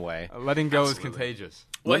therapeutic in a way. Letting go Absolutely. is contagious.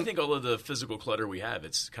 Well, I think all of the physical clutter we have,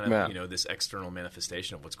 it's kind of, Yeah. this external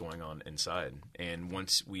manifestation of what's going on inside. And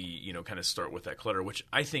once we, kind of start with that clutter, which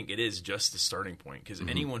I think it is just the starting point, because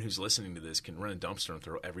anyone who's listening to this can run a dumpster and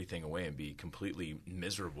throw everything away and be completely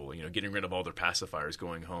miserable, getting rid of all their pacifiers,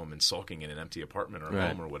 going home and sulking in an empty apartment or Right.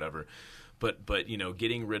 home or whatever. But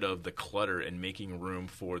getting rid of the clutter and making room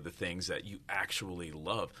for the things that you actually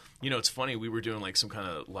love. It's funny, we were doing like some kind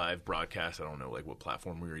of live broadcast. I don't know like what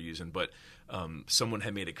platform we were using, but someone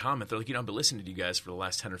had made a comment. They're like, I've been listening to you guys for the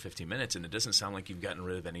last 10 or 15 minutes, and it doesn't sound like you've gotten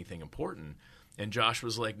rid of anything important. And Josh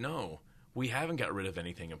was like, no. We haven't got rid of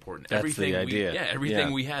anything important. That's everything the idea.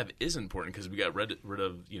 Everything we have is important because we got rid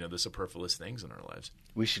of the superfluous things in our lives.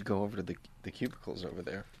 We should go over to the cubicles over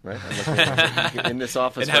there, right? In this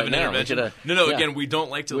office And have right an now. intervention. Yeah. Again, we don't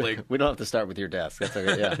like to We don't have to start with your desk. That's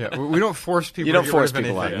okay. Yeah. Yeah, we don't force people. You don't to get rid force of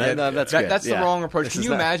people anything. on. No, that's good. That's the Yeah. wrong approach. This Can is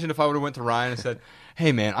you not- imagine if I would have went to Ryan and said,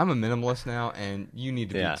 "Hey, man, I'm a minimalist now, and you need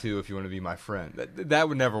to Yeah. be too if you want to be my friend." That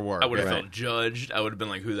would never work. I would have Right. felt judged. I would have been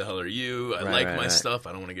like, who the hell are you? I Right, like right, my right. stuff.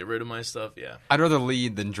 I don't want to get rid of my stuff. Yeah. I'd rather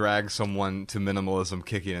lead than drag someone to minimalism,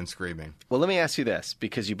 kicking and screaming. Well, let me ask you this,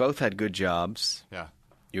 because you both had good jobs. Yeah.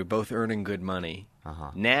 You're both earning good money.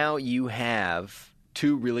 Uh-huh. Now you have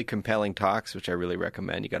two really compelling talks, which I really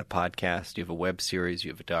recommend. You got a podcast, you have a web series,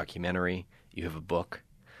 you have a documentary, you have a book.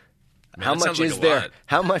 Man, How that much sounds like is a there? lot.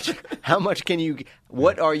 How much can you?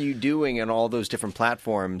 What are you doing on all those different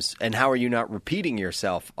platforms, and how are you not repeating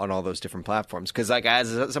yourself on all those different platforms? Because, like, as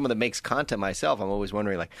someone that makes content myself, I'm always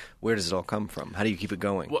wondering, like, where does it all come from? How do you keep it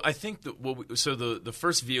going? Well, I think the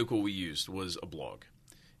first vehicle we used was a blog,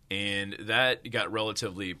 and that got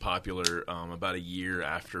relatively popular about a year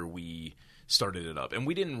after we started it up, and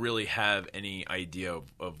we didn't really have any idea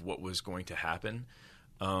of what was going to happen.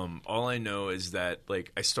 All I know is that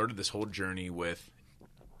I started this whole journey with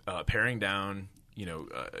paring down,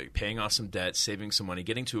 paying off some debt, saving some money,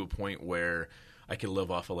 getting to a point where I could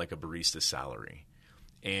live off of a barista salary.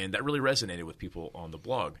 And that really resonated with people on the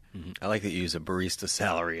blog. I like that you use a barista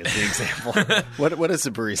salary as the example. What is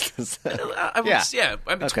a barista salary? I mean,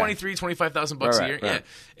 Okay. $25,000 a year. Right. Yeah.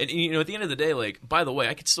 And, at the end of the day, by the way,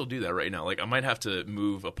 I could still do that right now. I might have to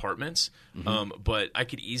move apartments, but I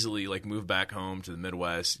could easily, move back home to the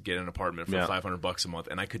Midwest, get an apartment for $500 a month,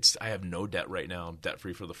 and I have no debt right now. I'm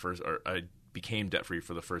debt-free I became debt-free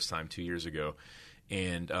for the first time 2 years ago.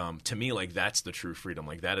 And to me, that's the true freedom.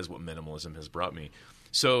 That is what minimalism has brought me.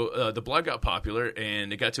 So the blog got popular,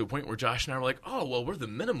 and it got to a point where Josh and I were like, oh, well, we're the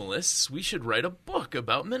minimalists. We should write a book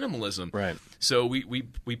about minimalism. Right. So we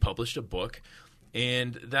published a book,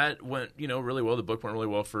 and that went, really well. The book went really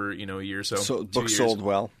well for, a year or so. So 2 book years. sold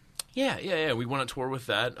well. Yeah. We went on tour with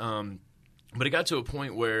that. But it got to a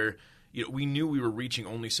point where, we knew we were reaching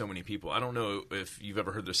only so many people. I don't know if you've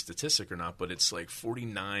ever heard this statistic or not, but it's like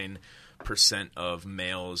 49% of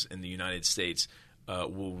males in the United States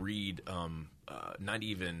will read not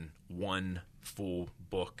even one full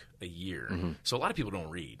book a year. So a lot of people don't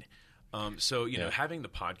read. So having the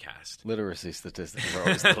podcast, literacy statistics are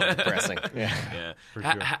always a little depressing. Yeah. For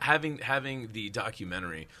sure. Having the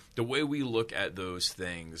documentary, the way we look at those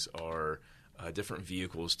things are different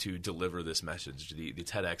vehicles to deliver this message. The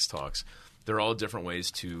TEDx talks, they're all different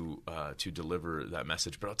ways to deliver that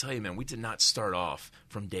message. But I'll tell you, man, we did not start off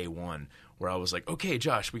from day one where I was like, okay,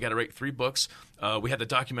 Josh, we got to write 3 books. We had the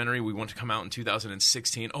documentary. We want to come out in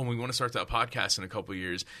 2016. Oh, we want to start that podcast in a couple of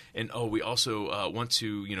years. And we also want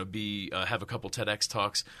to, have a couple TEDx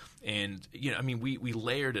talks. And we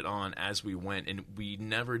layered it on as we went, and we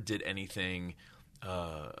never did anything,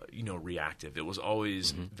 reactive. It was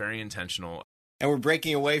always very intentional. And we're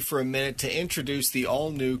breaking away for a minute to introduce the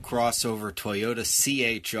all-new crossover Toyota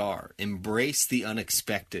CHR. Embrace the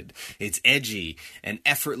unexpected. It's edgy and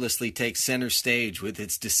effortlessly takes center stage with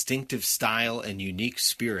its distinctive style and unique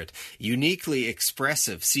spirit. Uniquely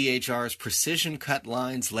expressive, CHR's precision-cut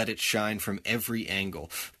lines let it shine from every angle.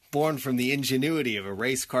 Born from the ingenuity of a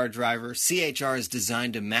race car driver, CHR is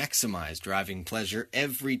designed to maximize driving pleasure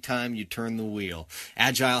every time you turn the wheel.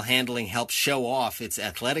 Agile handling helps show off its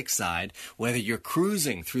athletic side, whether you're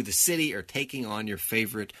cruising through the city or taking on your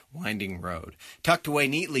favorite winding road. Tucked away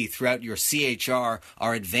neatly throughout your CHR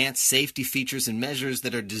are advanced safety features and measures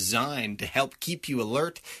that are designed to help keep you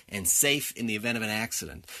alert and safe in the event of an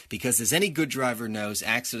accident. Because as any good driver knows,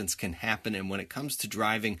 accidents can happen, and when it comes to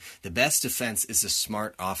driving, the best defense is a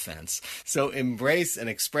smart offense. So embrace and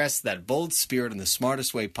express that bold spirit in the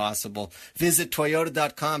smartest way possible. Visit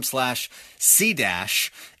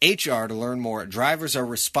toyota.com/C-HR to learn more. Drivers are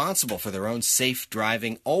responsible for their own safe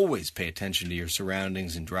driving. Always pay attention to your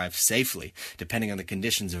surroundings and drive safely. Depending on the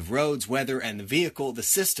conditions of roads, weather, and the vehicle, the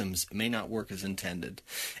systems may not work as intended.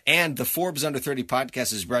 And the Forbes Under 30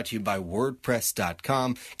 podcast is brought to you by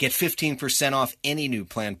WordPress.com. Get 15% off any new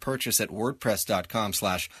planned purchase at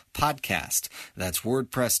WordPress.com/podcast. That's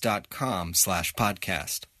WordPress.com/podcast.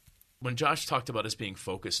 When Josh talked about us being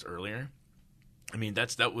focused earlier,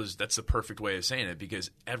 that's the perfect way of saying it,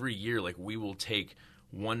 because every year, we will take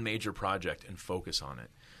one major project and focus on it.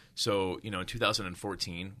 So, in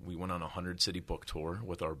 2014, we went on a 100-city book tour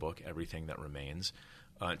with our book, Everything That Remains.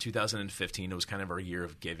 In 2015, it was kind of our year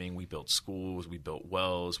of giving. We built schools, we built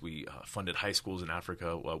wells, we funded high schools in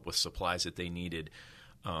Africa with supplies that they needed.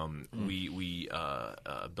 We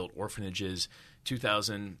built orphanages.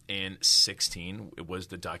 2016, it was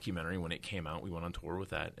the documentary when it came out. We went on tour with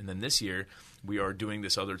that. And then this year, we are doing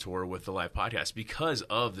this other tour with the live podcast. Because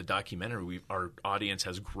of the documentary, our audience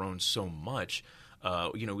has grown so much.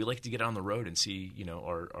 We like to get on the road and see,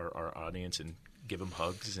 our audience and give them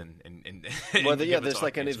hugs and well, there's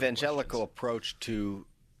like an evangelical approach to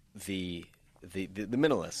the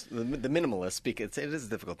minimalist, because it is a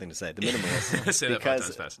difficult thing to say. The minimalist, say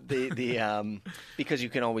because fast. Because you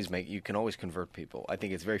can always convert people. I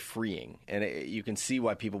think it's very freeing, and you can see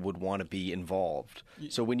why people would want to be involved.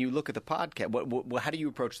 So when you look at the podcast, how do you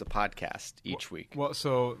approach the podcast each week? Well,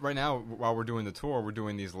 so right now, while we're doing the tour, we're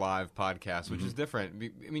doing these live podcasts, which is different.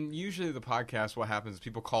 Usually the podcast, what happens is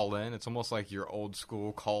people call in. It's almost like your old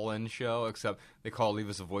school call-in show, except they leave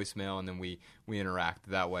us a voicemail, and then we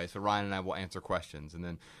interact that way. So Ryan and I will answer questions,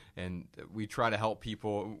 and we try to help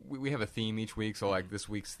people. We have a theme each week. So like this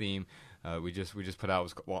week's theme, we just put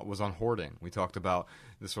out was on hoarding. We talked about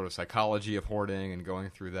the sort of psychology of hoarding and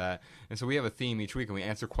going through that. And so we have a theme each week, and we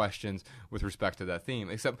answer questions with respect to that theme.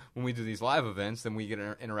 Except when we do these live events, then we get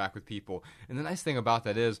to interact with people. And the nice thing about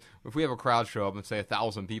that is, if we have a crowd show up and say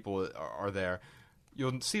 1,000 people are there,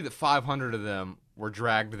 you'll see that 500 of them were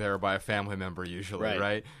dragged there by a family member usually,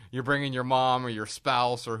 right? You're bringing your mom or your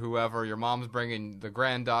spouse or whoever. Your mom's bringing the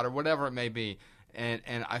granddaughter, whatever it may be. And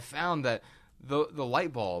I found that the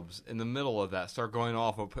light bulbs in the middle of that start going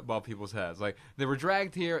off above people's heads. Like, they were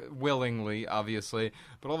dragged here willingly, obviously,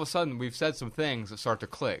 but all of a sudden we've said some things that start to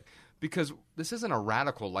click. Because this isn't a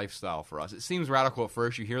radical lifestyle for us. It seems radical at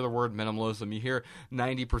first. You hear the word minimalism. You hear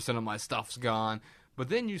 90% of my stuff's gone. But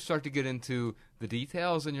then you start to get into the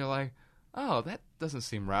details, and you're like, oh, that doesn't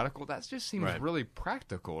seem radical. That just seems really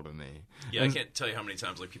practical to me. Yeah, I can't tell you how many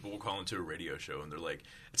times people will call into a radio show, and they're like,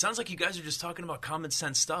 it sounds like you guys are just talking about common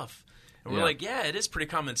sense stuff. And we're like, yeah, it is pretty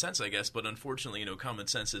common sense, I guess. But unfortunately, common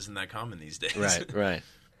sense isn't that common these days. Right.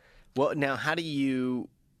 Well, now,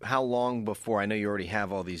 how long before, I know you already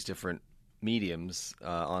have all these different mediums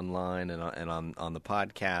online and on the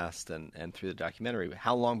podcast and through the documentary.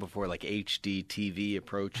 How long before like HD TV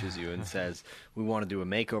approaches you and says we want to do a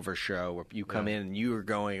makeover show where you come in and you are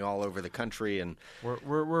going all over the country and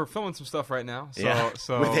we're filming some stuff right now.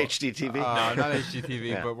 So with HD TV, not HD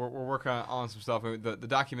TV, but we're working on some stuff. The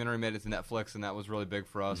documentary made it to Netflix, and that was really big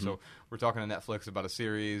for us. So we're talking to Netflix about a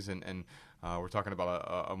series, and we're talking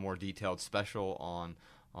about a more detailed special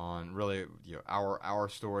on really our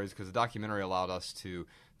stories, because the documentary allowed us to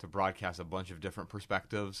broadcast a bunch of different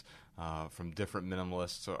perspectives from different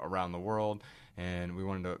minimalists around the world, and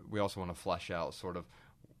we also want to flesh out sort of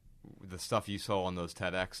the stuff you saw on those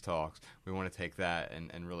TEDx talks. We want to take that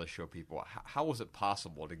and really show people how was it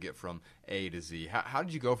possible to get from A to Z. How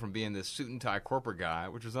did you go from being this suit and tie corporate guy,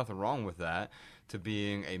 which there's nothing wrong with that, to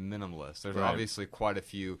being a minimalist? There's obviously quite a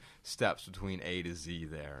few steps between A to Z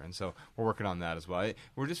there, and so we're working on that as well.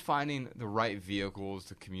 We're just finding the right vehicles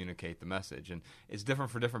to communicate the message, and it's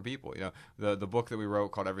different for different people. The book that we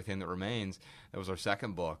wrote called Everything That Remains, that was our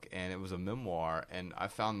second book, and it was a memoir, and I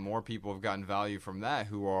found more people have gotten value from that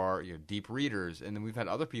who are deep readers, and then we've had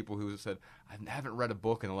other people who said, I haven't read a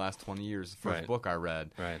book in the last 20 years, the first book I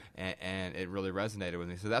read, and it really resonated with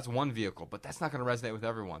me. So that's one vehicle, but that's not going to resonate with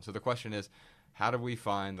everyone. So the question is, how do we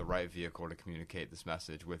find the right vehicle to communicate this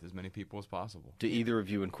message with as many people as possible? Do either of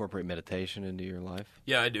you incorporate meditation into your life?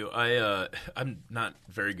 Yeah, I do. I'm not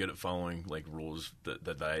very good at following like rules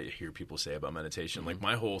that I hear people say about meditation. Like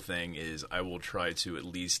my whole thing is I will try to at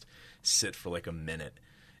least sit for like a minute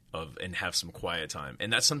and have some quiet time.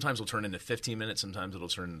 And that sometimes will turn into 15 minutes, sometimes it'll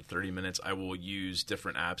turn into 30 minutes. I will use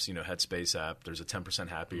different apps, Headspace app. There's a 10%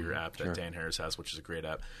 Happier app that Dan Harris has, which is a great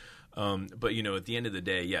app. But at the end of the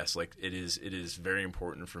day, yes, like it is very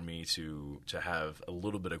important for me to have a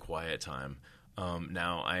little bit of quiet time.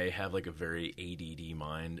 Now I have like a very ADD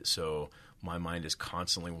mind, so my mind is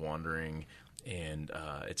constantly wandering, and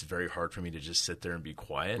it's very hard for me to just sit there and be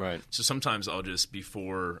quiet. Right. So sometimes I'll just,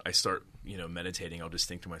 before I start, meditating, I'll just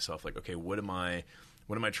think to myself like, okay, what am I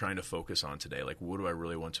trying to focus on today? Like, what do I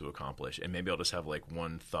really want to accomplish? And maybe I'll just have like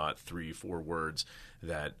one thought, 3-4 words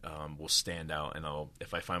that will stand out. And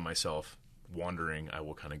if I find myself wandering, I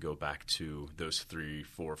will kind of go back to those 3,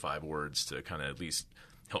 4, 5 words to kind of at least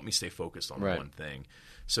help me stay focused on one thing.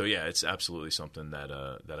 So yeah, it's absolutely something that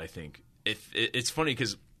I think it's funny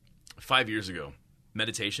because 5 years ago,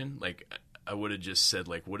 meditation, like I would have just said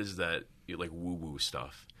like, what is that, like woo-woo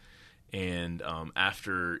stuff? And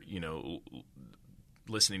after,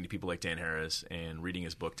 listening to people like Dan Harris and reading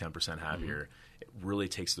his book 10% Happier, it really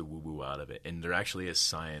takes the woo-woo out of it. And there actually is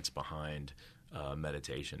science behind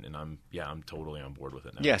meditation, and I'm totally on board with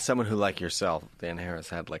it now. Yeah, someone who, like yourself, Dan Harris,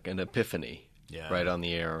 had like an epiphany right on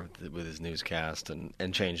the air with his newscast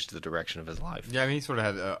and changed the direction of his life. Yeah, I mean, he sort of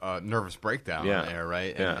had a nervous breakdown on air,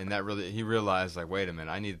 right? And that really, he realized, like, wait a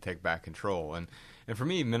minute, I need to take back control. And for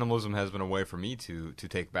me, minimalism has been a way for me to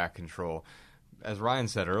take back control. As Ryan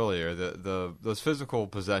said earlier, those physical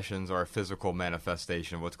possessions are a physical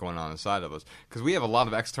manifestation of what's going on inside of us. Because we have a lot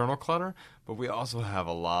of external clutter, but we also have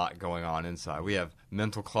a lot going on inside. We have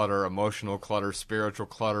mental clutter, emotional clutter, spiritual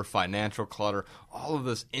clutter, financial clutter, all of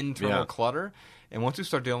this internal clutter. And once we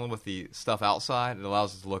start dealing with the stuff outside, it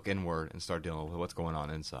allows us to look inward and start dealing with what's going on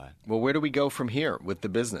inside. Well, where do we go from here with the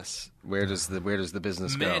business? Where does the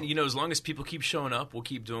business go? Man, as long as people keep showing up, we'll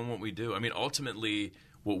keep doing what we do. I mean, ultimately,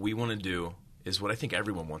 what we want to do is what I think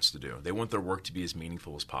everyone wants to do. They want their work to be as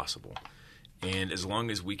meaningful as possible. And as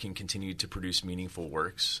long as we can continue to produce meaningful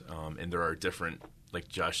works, and there are different, like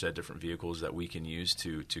Josh said, different vehicles that we can use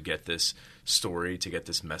to get this story, to get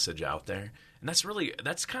this message out there. And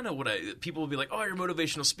that's kind of what people will be like, oh, you're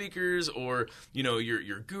motivational speakers, or,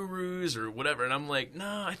 you're gurus or whatever. And I'm like,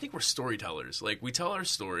 no, I think we're storytellers. Like, we tell our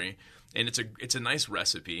story, and it's a nice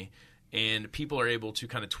recipe. And people are able to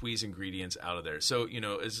kind of tweeze ingredients out of there. So,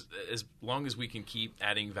 as long as we can keep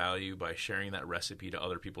adding value by sharing that recipe to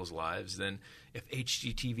other people's lives, then if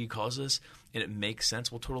HGTV calls us and it makes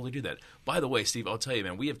sense, we'll totally do that. By the way, Steve, I'll tell you,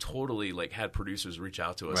 man, we have totally had producers reach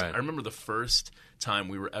out to us. Right. I remember the first time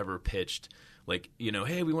we were ever pitched,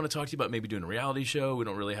 hey, we want to talk to you about maybe doing a reality show. We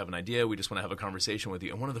don't really have an idea. We just want to have a conversation with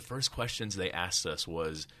you. And one of the first questions they asked us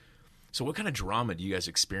was, so what kind of drama do you guys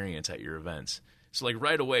experience at your events? So,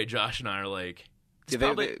 right away, Josh and I are like, this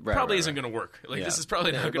probably isn't going to work. This is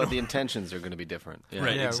probably not going to work. But the intentions are going to be different. Yeah.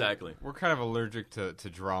 Right, exactly. We're kind of allergic to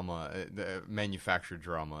drama, manufactured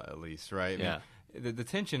drama at least, right? Yeah. The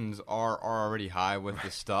tensions are already high with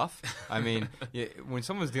the stuff. I mean, when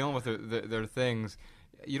someone's dealing with their things,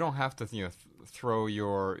 you don't have to throw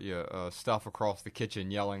your stuff across the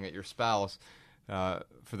kitchen yelling at your spouse.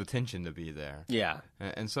 for the tension to be there. Yeah.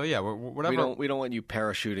 And so, yeah, whatever. We don't want you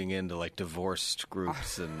parachuting into like divorced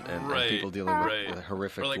groups and Right. people dealing with a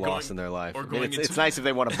horrific Or, like, loss going- in their life. or I mean, going it's into- nice if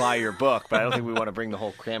they want to buy your book, but I don't think we want to bring the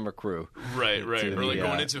whole camera crew. Right. to Or like the,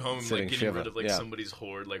 going into home and sitting like getting Shiva. rid of like Yeah. somebody's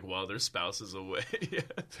hoard like while their spouse is away. Yeah.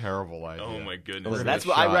 Terrible idea. Oh my goodness. Listen, We're that's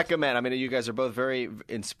gonna what I shot. recommend. I mean, you guys are both very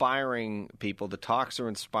inspiring people. The talks are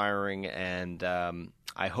inspiring, and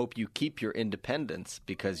I hope you keep your independence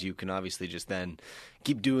because you can obviously just then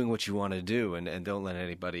keep doing what you want to do, and don't let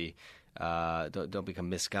anybody don't become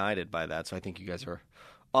misguided by that. So I think you guys are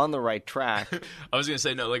on the right track. I was gonna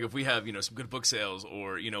say no, like if we have some good book sales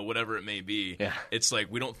or whatever it may be, Yeah. it's like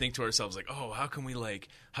we don't think to ourselves like, oh, how can we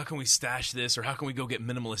stash this or how can we go get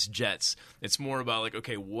minimalist jets? It's more about like,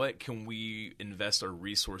 okay, what can we invest our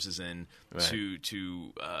resources in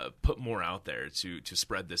to put more out there to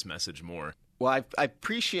spread this message more. Well, I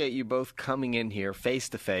appreciate you both coming in here face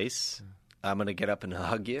to face. I'm going to get up and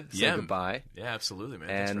hug you, say goodbye. Yeah, absolutely, man.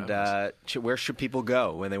 And Thanks for where should people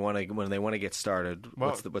go when they want to get started? Well,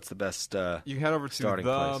 what's the best? You can head over to starting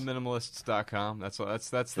place? theminimalists.com. That's the hub.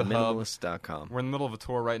 Minimalist.com. We're in the middle of a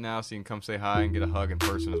tour right now, so you can come say hi and get a hug in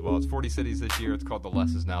person as well. It's 40 cities this year. It's called the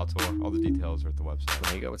Less Is Now Tour. All the details are at the website.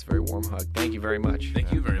 There you go. It's a very warm hug. Thank you very much.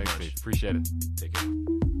 Thank you very Thanks, much. Steve. Appreciate it. Take care.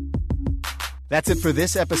 That's it for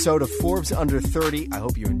this episode of Forbes Under 30. I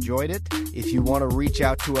hope you enjoyed it. If you want to reach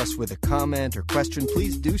out to us with a comment or question,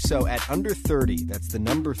 please do so at under 30. That's the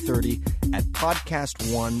number 30 at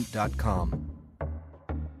podcast1.com.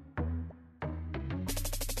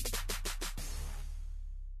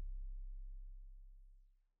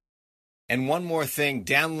 And one more thing,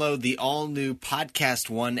 download the all-new Podcast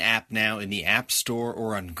One app now in the App Store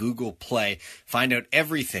or on Google Play. Find out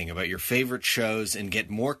everything about your favorite shows and get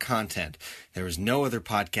more content. There is no other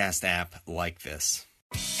podcast app like this.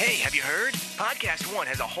 Hey, have you heard? Podcast One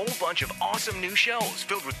has a whole bunch of awesome new shows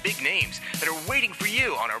filled with big names that are waiting for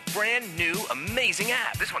you on our brand new, amazing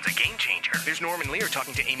app. This one's a game changer. There's Norman Lear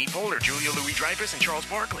talking to Amy Poehler, Julia Louis-Dreyfus, and Charles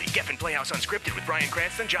Barkley. Geffen Playhouse Unscripted with Bryan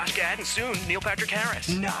Cranston, Josh Gad, and soon Neil Patrick Harris.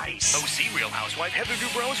 Nice. OC Real Housewife Heather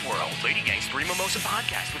Dubrow's World. Lady Gang's Three Mimosa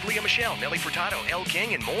Podcast with Leah Michelle, Nelly Furtado, Elle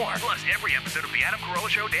King, and more. Plus, every episode of The Adam Carolla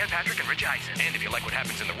Show, Dan Patrick, and Rich Eisen. And if you like what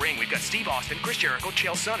happens in the ring, we've got Steve Austin, Chris Jericho,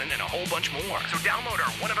 Chael Sonnen, and a whole bunch more. So download our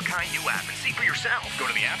one-of-a-kind new app and see for yourself. Go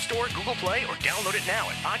to the App Store, Google Play, or download it now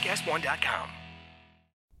at podcastone.com.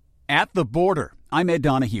 At the border, I'm Ed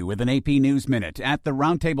Donahue with an AP News Minute. At the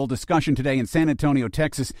roundtable discussion today in San Antonio,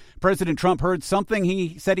 Texas, President Trump heard something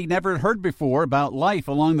he said he'd never heard before about life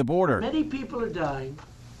along the border. Many people are dying,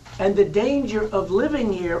 and the danger of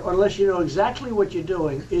living here, unless you know exactly what you're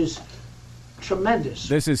doing, is tremendous.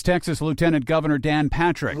 This is Texas Lieutenant Governor Dan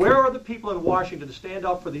Patrick. Where are the people in Washington to stand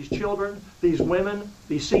up for these children, these women,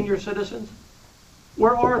 these senior citizens?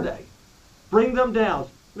 Where are they? Bring them down.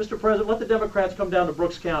 Mr. President, let the Democrats come down to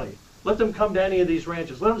Brooks County. Let them come to any of these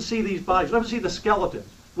ranches. Let them see these bodies. Let them see the skeletons.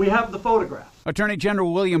 We have the photographs. Attorney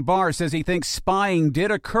General William Barr says he thinks spying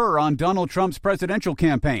did occur on Donald Trump's presidential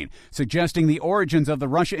campaign, suggesting the origins of the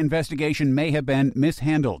Russia investigation may have been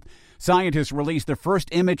mishandled. Scientists released the first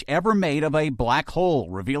image ever made of a black hole,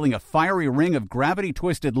 revealing a fiery ring of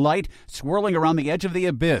gravity-twisted light swirling around the edge of the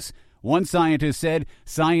abyss. One scientist said,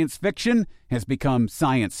 "Science fiction has become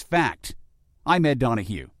science fact." I'm Ed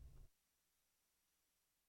Donahue.